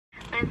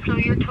And so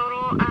your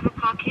total out of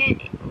pocket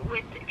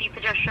with the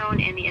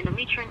progesterone and the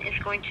endometrium is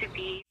going to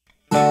be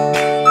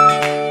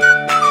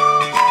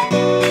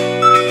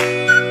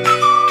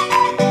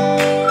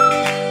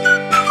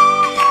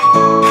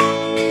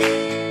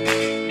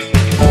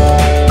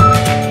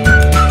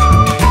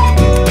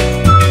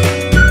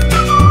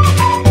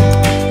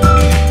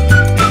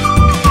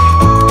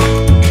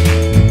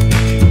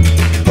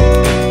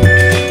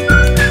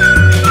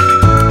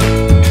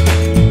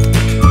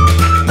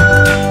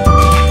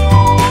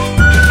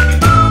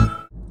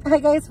Hi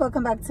guys,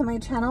 welcome back to my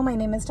channel. My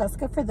name is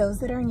Jessica for those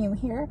that are new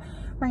here.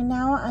 Right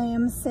now I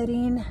am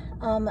sitting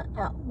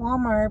at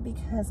Walmart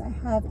because I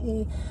have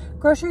a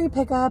grocery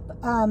pickup.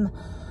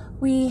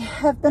 We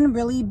have been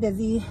really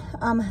busy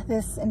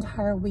this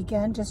entire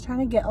weekend, just trying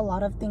to get a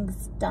lot of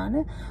things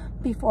done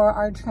before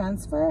our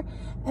transfer.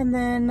 And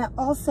then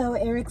also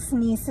Eric's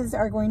nieces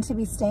are going to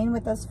be staying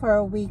with us for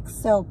a week,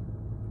 so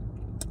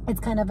it's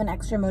kind of an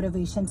extra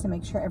motivation to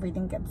make sure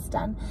everything gets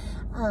done.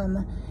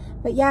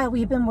 But yeah,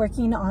 we've been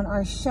working on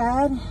our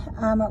shed.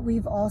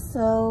 We've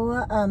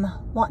also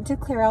want to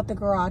clear out the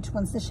garage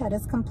once the shed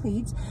is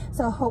complete.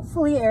 So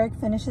hopefully Eric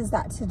finishes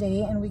that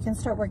today and we can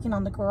start working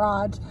on the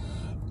garage.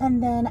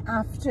 And then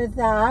after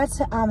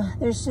that,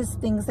 there's just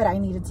things that I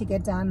needed to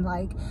get done,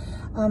 like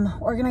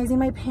organizing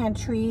my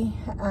pantry,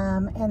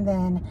 and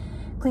then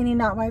cleaning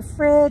out my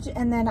fridge.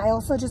 And then I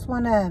also just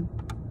want to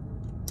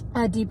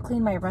deep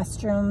clean my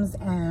restrooms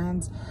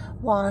and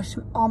wash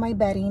all my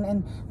bedding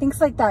and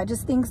things like that.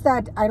 Just things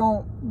that I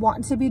don't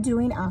want to be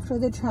doing after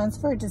the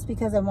transfer, just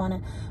because I want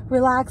to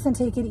relax and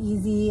take it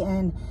easy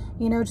and,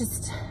 you know,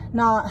 just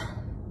not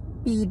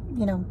be,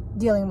 you know,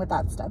 dealing with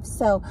that stuff.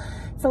 So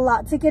it's a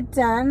lot to get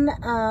done.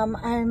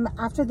 I'm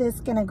after this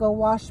gonna go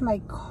wash my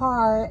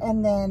car,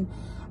 and then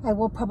I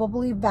will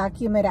probably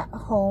vacuum it at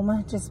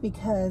home, just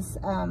because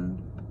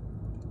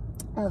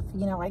of,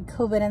 you know, like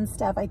COVID and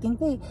stuff. I think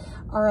they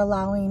are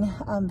allowing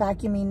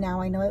vacuuming now.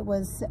 I know it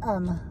was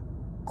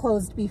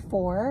closed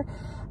before,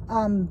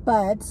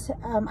 but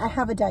I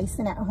have a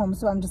Dyson at home,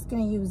 so I'm just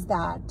gonna use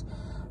that.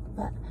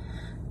 But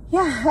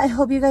yeah, I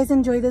hope you guys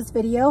enjoy this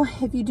video.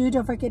 If you do,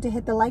 don't forget to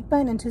hit the like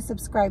button and to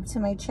subscribe to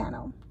my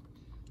channel.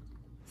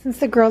 Since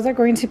the girls are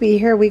going to be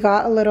here, we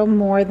got a little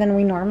more than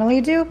we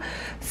normally do.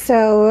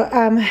 So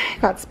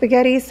got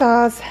spaghetti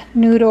sauce,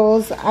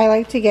 noodles. I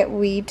like to get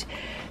wheat,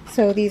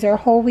 so these are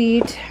whole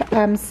wheat,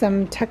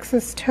 some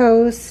Texas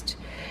toast,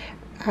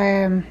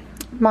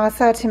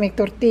 masa to make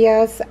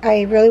tortillas.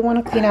 I really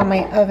want to clean out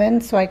my oven,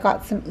 so I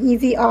got some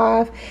Easy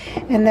Off.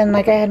 And then,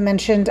 like I had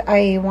mentioned,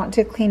 I want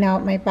to clean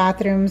out my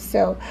bathroom,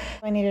 so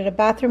I needed a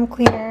bathroom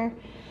cleaner.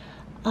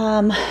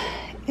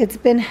 It's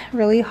been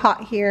really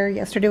hot here.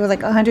 Yesterday was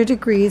like 100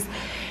 degrees.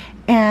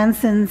 And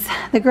since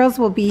the girls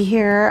will be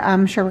here,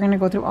 I'm sure we're going to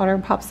go through Otter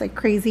Pops like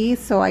crazy.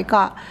 So I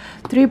got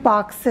 3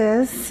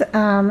 boxes.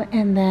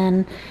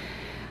 And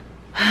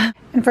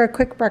for a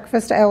quick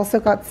breakfast, I also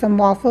got some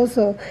waffles.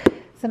 So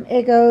some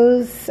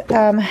Eggos.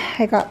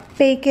 I got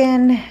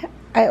bacon.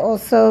 I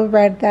also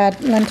read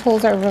that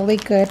lentils are really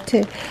good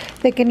to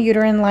thicken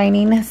uterine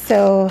lining.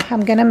 So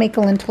I'm going to make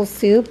a lentil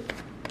soup.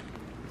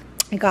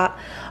 I got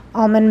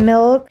almond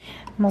milk.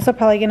 I'm also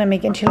probably going to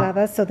make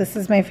enchiladas. So this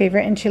is my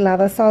favorite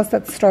enchilada sauce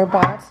that's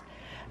store-bought.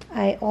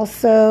 I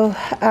also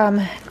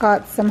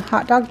got some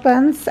hot dog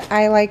buns.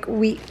 I like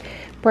wheat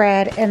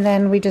bread. And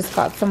then we just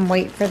got some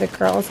white for the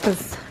girls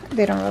because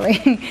they don't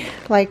really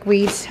like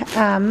wheat.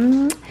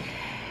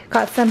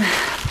 Got some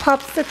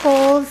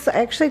popsicles.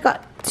 I actually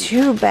got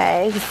 2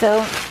 bags.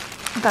 So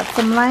got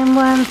some lime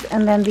ones.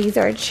 And then these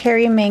are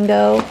cherry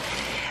mango.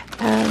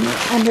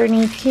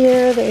 Underneath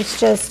here, there's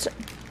just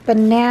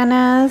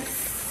bananas.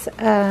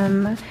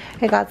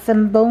 I got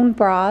some bone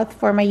broth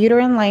for my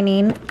uterine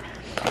lining.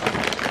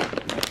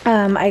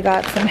 I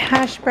got some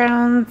hash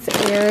browns.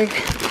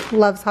 Eric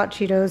loves hot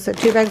Cheetos, so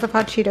 2 bags of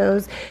hot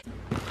Cheetos.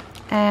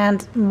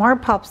 And more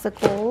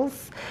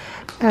popsicles.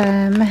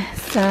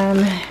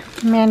 Some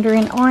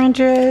mandarin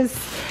oranges,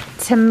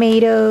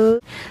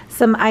 tomatoes,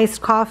 some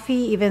iced coffee,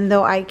 even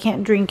though I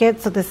can't drink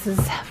it. So this is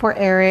for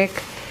Eric.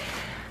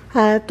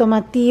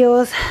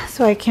 Tomatillos,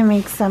 so I can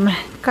make some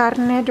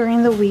carne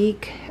during the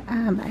week.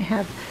 I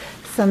have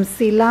some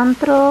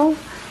cilantro.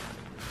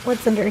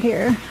 What's under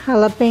here?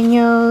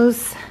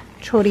 Jalapenos,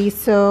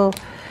 chorizo,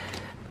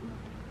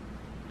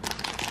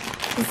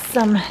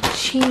 some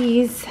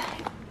cheese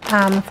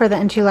for the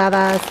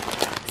enchiladas,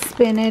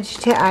 spinach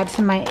to add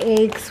to my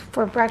eggs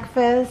for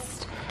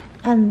breakfast,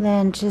 and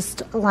then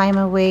just lime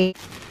away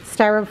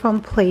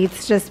styrofoam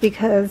plates, just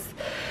because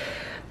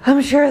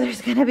I'm sure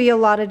there's going to be a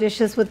lot of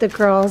dishes with the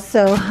girls.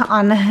 So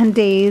on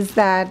days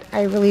that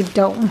I really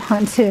don't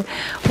want to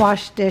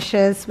wash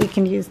dishes, we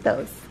can use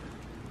those.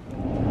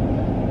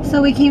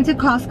 So we came to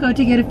Costco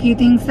to get a few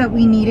things that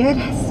we needed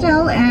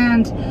still,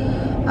 and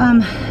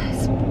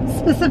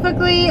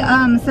specifically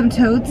some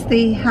totes.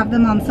 They have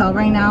them on sale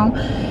right now,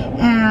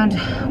 and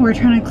we're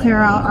trying to clear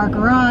out our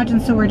garage, and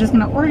so we're just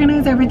going to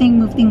organize everything,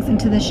 move things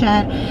into the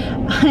shed.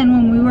 And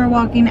when we were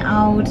walking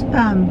out,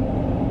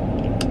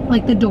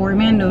 like the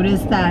doorman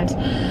noticed that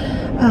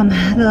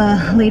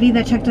the lady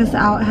that checked us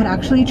out had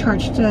actually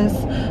charged us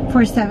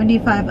for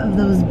 75 of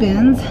those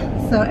bins.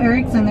 So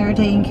Eric's in there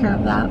taking care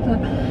of that, but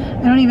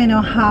I don't even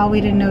know how we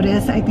didn't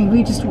notice. I think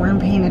we just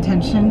weren't paying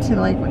attention to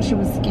like what she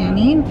was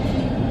scanning.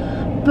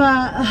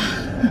 But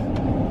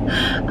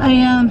I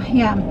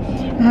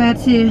had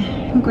to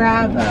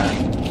grab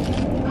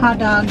a hot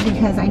dog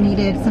because I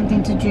needed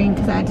something to drink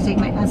because I had to take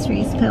my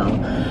S-Race pill.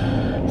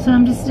 So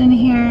I'm just in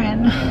here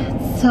and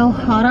it's so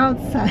hot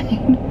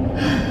outside.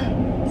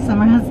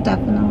 Summer has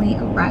definitely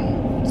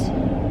arrived.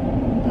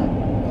 But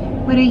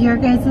what are your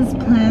guys'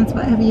 plans?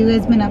 What have you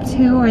guys been up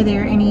to? Are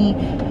there any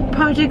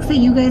projects that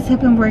you guys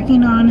have been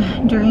working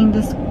on during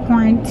this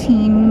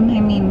quarantine? I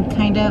mean,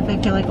 kind of.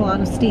 I feel like a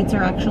lot of states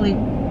are actually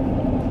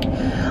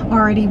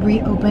already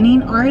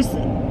reopening. Ours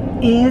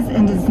is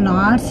and is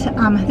not.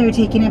 They're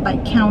taking it by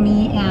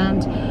county,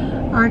 and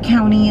our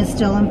county is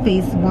still in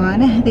phase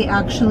 1. They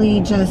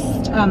actually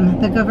just,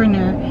 the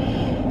governor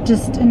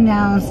just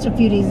announced a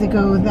few days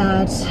ago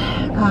that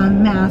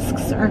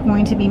masks are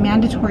going to be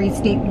mandatory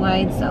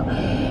statewide. So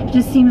it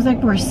just seems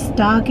like we're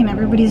stuck and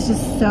everybody's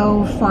just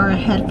so far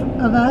ahead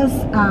of us.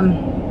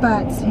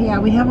 But yeah,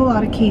 we have a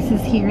lot of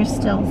cases here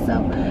still,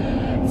 so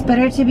it's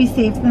better to be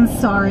safe than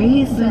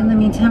sorry. So in the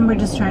meantime, we're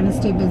just trying to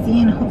stay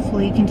busy and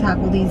hopefully can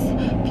tackle these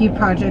few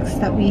projects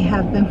that we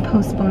have been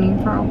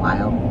postponing for a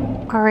while.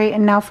 All right,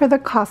 and now for the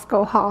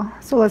Costco haul.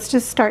 So let's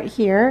just start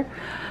here.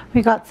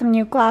 We got some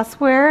new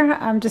glassware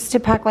just to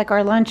pack like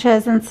our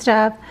lunches and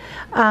stuff.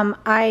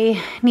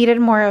 I needed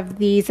more of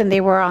these and they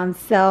were on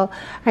sale.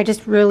 I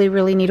just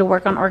really need to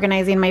work on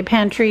organizing my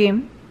pantry.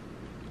 And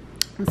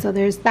so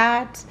there's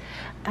that.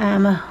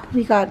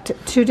 We got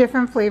 2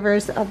 different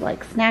flavors of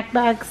like snack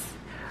bags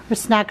or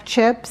snack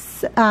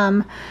chips.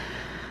 So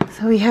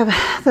we have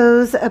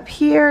those up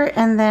here,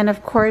 and then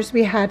of course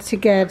we had to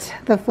get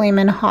the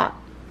Flamin' Hot.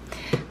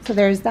 So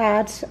there's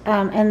that.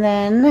 And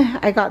then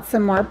I got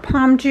some more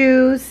palm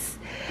juice.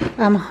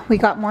 We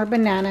got more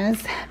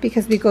bananas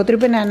because we go through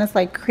bananas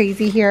like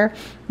crazy here.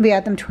 We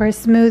add them to our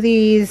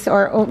smoothies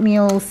or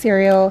oatmeal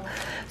cereal,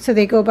 so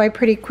they go by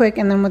pretty quick.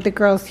 And then with the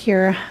girls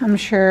here, I'm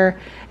sure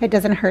it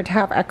doesn't hurt to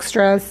have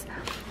extras.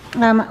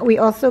 We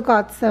also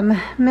got some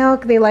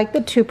milk. They like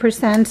the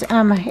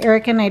 2%.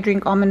 Eric and I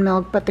drink almond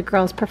milk, but the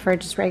girls prefer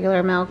just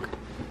regular milk.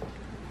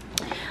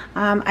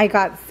 I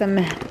got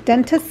some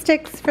dentist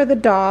sticks for the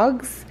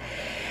dogs.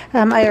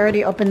 I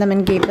already opened them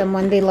and gave them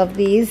one. They love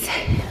these.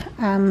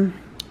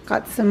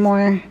 Got some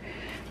more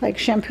like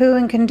shampoo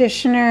and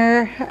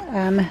conditioner.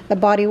 The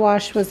body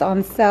wash was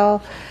on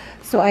sale,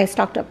 so I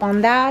stocked up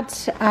on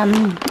that.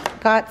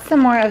 Got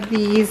some more of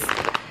these.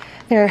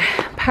 They're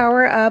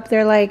Power Up.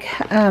 They're like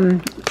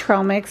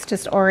trail mix,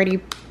 just already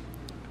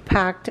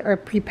packed or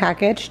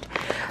pre-packaged,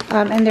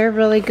 and they're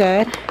really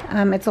good.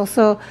 It's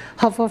also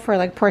helpful for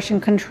like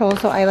portion control,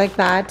 so I like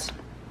that.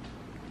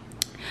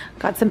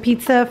 Got some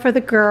pizza for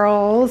the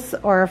girls,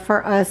 or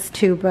for us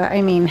too, but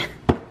I mean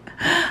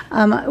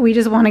we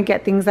just want to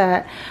get things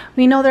that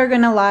we know they're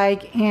gonna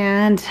like,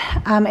 and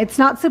it's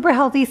not super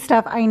healthy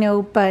stuff, I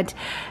know, but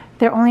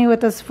they're only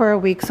with us for a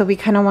week, so we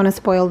kind of want to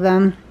spoil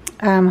them.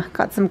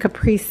 Got some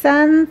Capri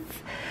Suns.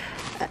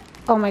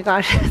 Oh my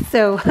gosh,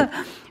 so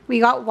we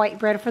got white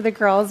bread for the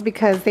girls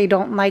because they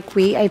don't like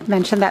wheat. I've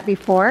mentioned that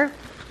before.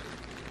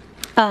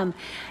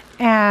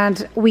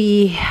 And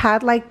we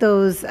had like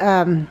those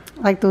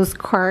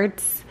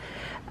carts,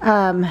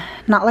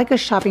 not like a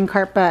shopping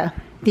cart, but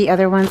the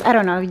other ones. I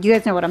don't know. You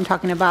guys know what I'm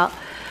talking about.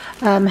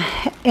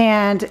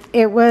 And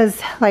it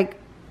was like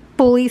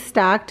fully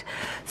stacked.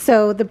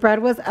 So the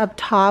bread was up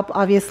top,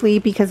 obviously,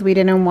 because we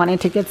didn't want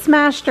it to get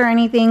smashed or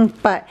anything,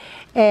 but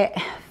it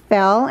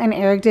fell and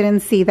Eric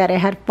didn't see that it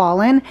had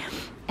fallen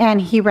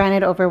and he ran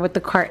it over with the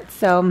cart.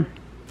 So,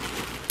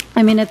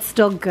 I mean, it's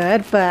still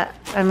good, but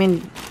I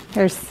mean,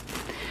 there's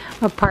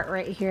a part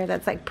right here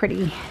that's like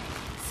pretty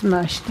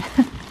smushed.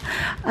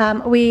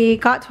 We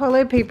got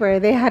toilet paper.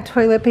 They had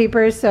toilet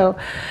paper, so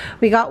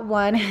we got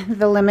 1.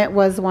 The limit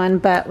was 1,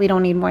 but we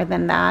don't need more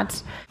than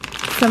that.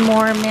 Some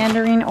more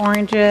mandarin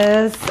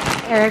oranges.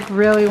 Eric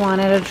really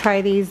wanted to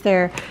try these.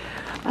 They're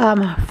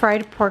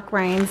fried pork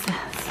rinds.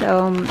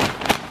 So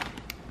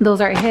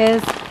those are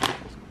his.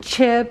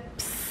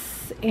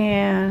 Chips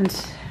and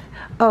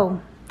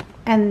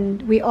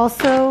and we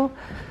also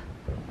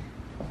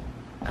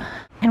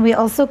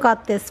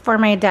got this for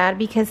my dad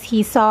because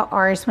he saw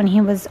ours when he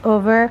was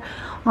over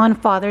on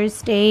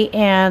Father's Day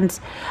and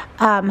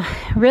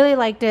really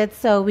liked it,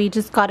 so we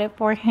just got it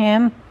for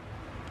him.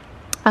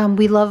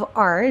 We love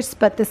ours,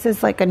 but this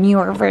is like a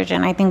newer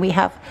version. I think we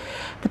have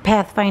the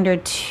Pathfinder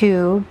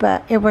 2,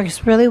 but it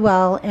works really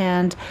well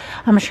and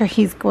I'm sure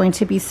he's going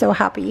to be so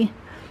happy.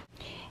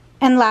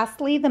 And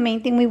lastly, the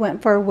main thing we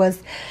went for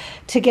was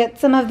to get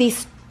some of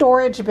these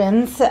storage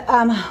bins.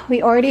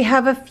 We already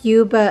have a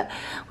few, but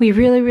we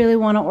really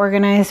want to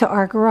organize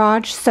our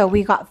garage, so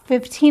we got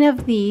 15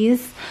 of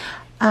these,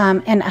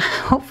 and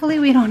hopefully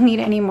we don't need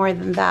any more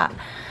than that.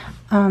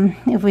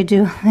 If we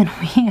do, then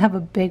we have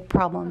a big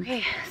problem.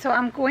 Okay, so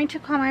I'm going to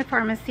call my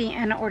pharmacy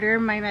and order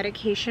my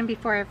medication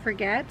before I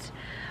forget.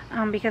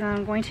 because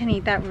I'm going to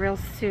need that real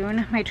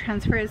soon. My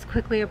transfer is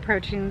quickly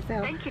approaching,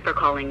 so. Thank you for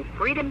calling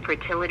Freedom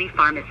Fertility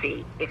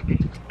Pharmacy.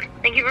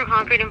 Thank you for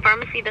calling Freedom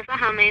Pharmacy. This is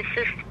how may I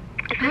assist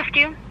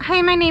you?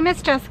 Hi, my name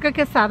is Jessica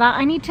Quesada.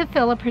 I need to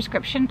fill a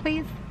prescription,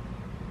 please.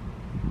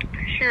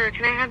 Sure.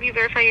 Can I have you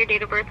verify your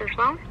date of birth as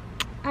well?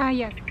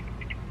 Yes.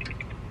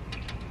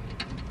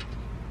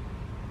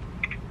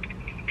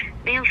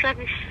 May I also have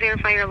you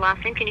verify your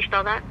last name? Can you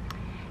spell that?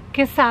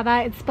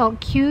 Quesada, it's spelled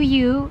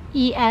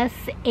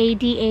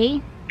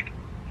Queusada.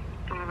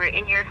 Alright,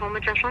 and your home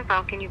address on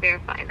file, can you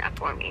verify that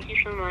for me? Thank you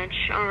so much.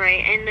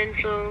 Alright, and then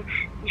so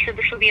you said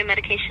this will be a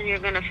medication you're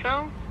going to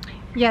fill?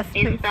 Yes,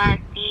 please. Is that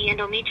the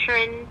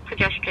endometrium,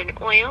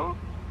 progesterone oil,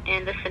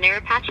 and the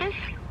Cinera patches?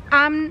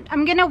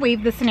 I'm gonna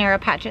waive the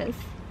Cinera patches.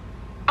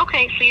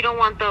 Okay, so you don't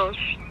want those?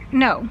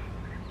 No.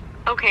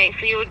 Okay,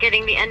 so you were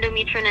getting the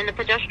endometrium and the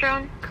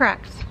progesterone?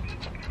 Correct.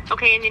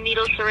 Okay, and the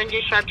needles,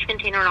 syringes, sharps,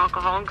 container, and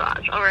alcohol and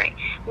gauze. Alright.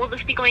 Will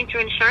this be going through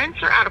insurance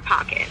or out of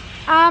pocket?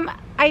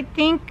 I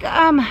think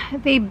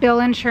they bill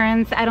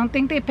insurance. I don't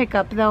think they pick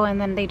up though, and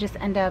then they just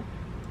end up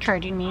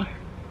charging me.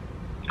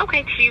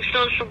 Okay, so you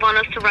still want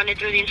us to run it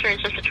through the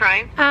insurance just to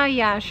try?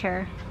 Yeah,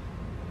 sure.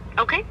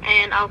 Okay,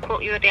 and I'll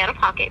quote you at the out of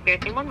pocket. Bear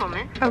with me one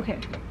moment. Okay.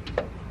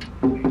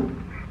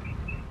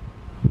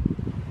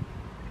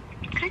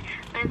 Okay,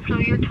 and so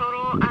your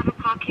total out of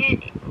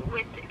pocket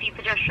with the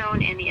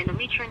progesterone and the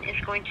endometrium is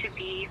going to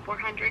be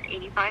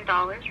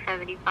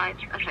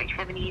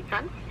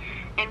 $485.78,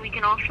 and we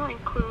can also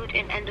include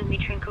an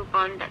endometrium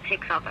coupon that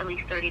takes off at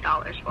least $30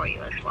 for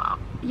you as well.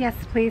 Yes,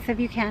 please, if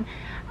you can.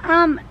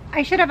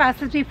 I should have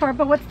asked this before,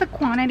 but what's the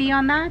quantity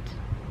on that?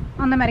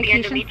 On the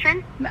medication? The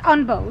endometrium?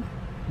 On both.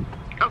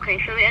 Okay,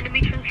 so the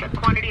endometrium is a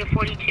quantity of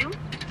 42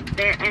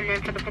 there, and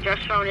then for the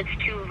progesterone, it's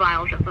 2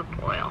 vials of the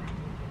oil.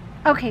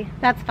 Okay,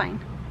 that's fine.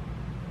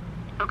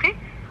 Okay.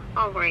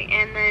 All right,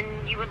 and then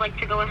you would like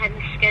to go ahead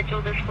and schedule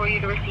this for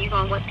you to receive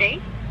on what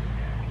day?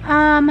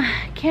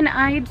 Can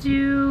I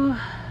do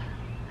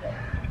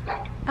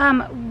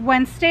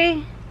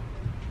Wednesday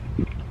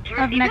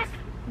of next?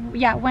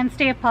 Yeah,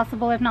 Wednesday if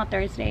possible, if not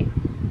Thursday.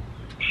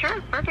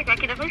 Sure, perfect. I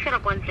can definitely set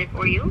up Wednesday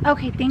for you.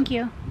 Okay, thank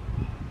you.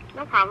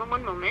 No problem.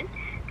 One moment.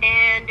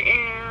 And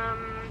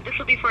this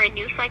will be for a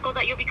new cycle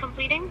that you'll be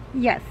completing?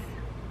 Yes.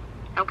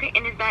 Okay,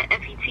 and is that FET,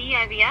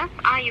 IVF,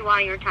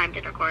 IUI, or timed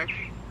intercourse?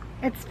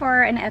 It's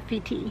for an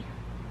FET.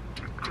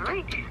 All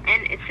right.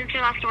 And since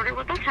your last order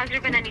with us, has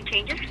there been any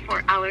changes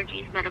for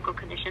allergies, medical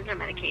conditions, or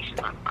medications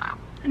on file?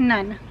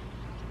 None.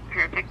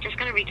 Perfect. Just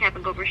going to recap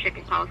and go over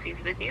shipping policies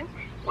with you.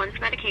 Once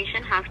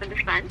medication has been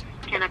dispensed,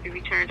 it cannot be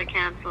returned or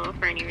canceled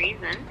for any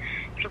reason,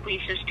 so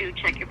please just do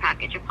check your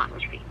package upon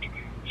receipt.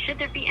 Should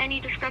there be any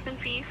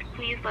discrepancies,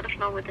 please let us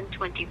know within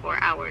 24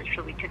 hours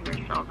so we can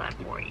resolve that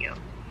for you.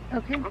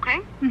 Okay.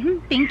 Okay?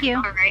 Thank you.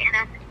 All right.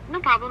 And no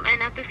problem.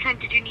 And at this time,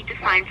 did you need to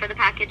sign for the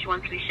package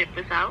once we ship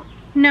this out?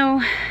 No,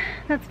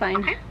 that's fine.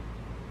 Okay.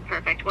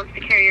 Perfect. Once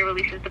the carrier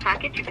releases the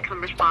package, you become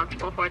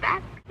responsible for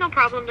that. No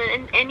problem.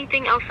 And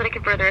anything else that I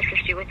can further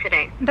assist you with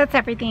today? That's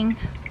everything.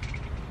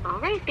 All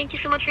right. Thank you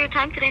so much for your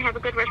time today. Have a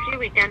good rest of your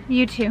weekend.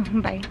 You too.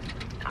 Bye.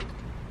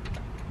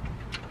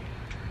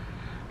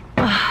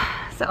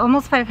 So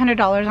almost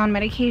 $500 on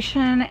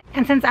medication,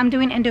 and since I'm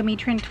doing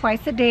endometrium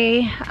twice a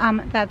day,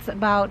 that's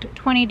about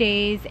 20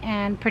 days,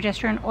 and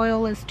progesterone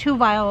oil is 2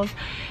 vials,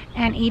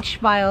 and each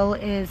vial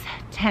is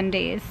 10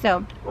 days,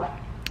 so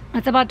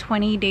it's about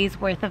 20 days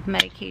worth of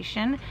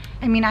medication.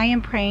 I mean, I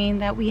am praying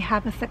that we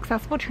have a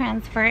successful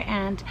transfer,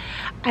 and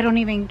I don't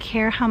even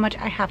care how much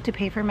I have to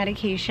pay for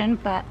medication,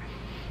 but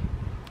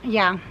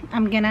yeah,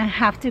 I'm gonna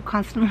have to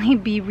constantly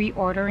be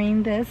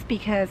reordering this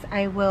because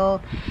I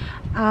will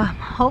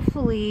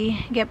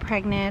hopefully get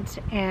pregnant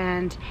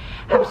and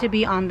have to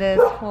be on this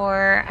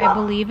for, I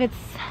believe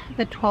it's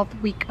the 12th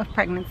week of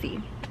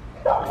pregnancy.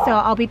 So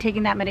I'll be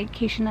taking that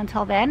medication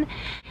until then,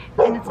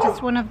 and it's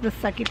just one of the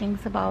sucky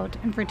things about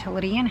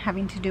infertility and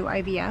having to do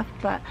IVF,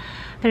 but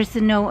there's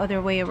no other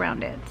way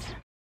around it.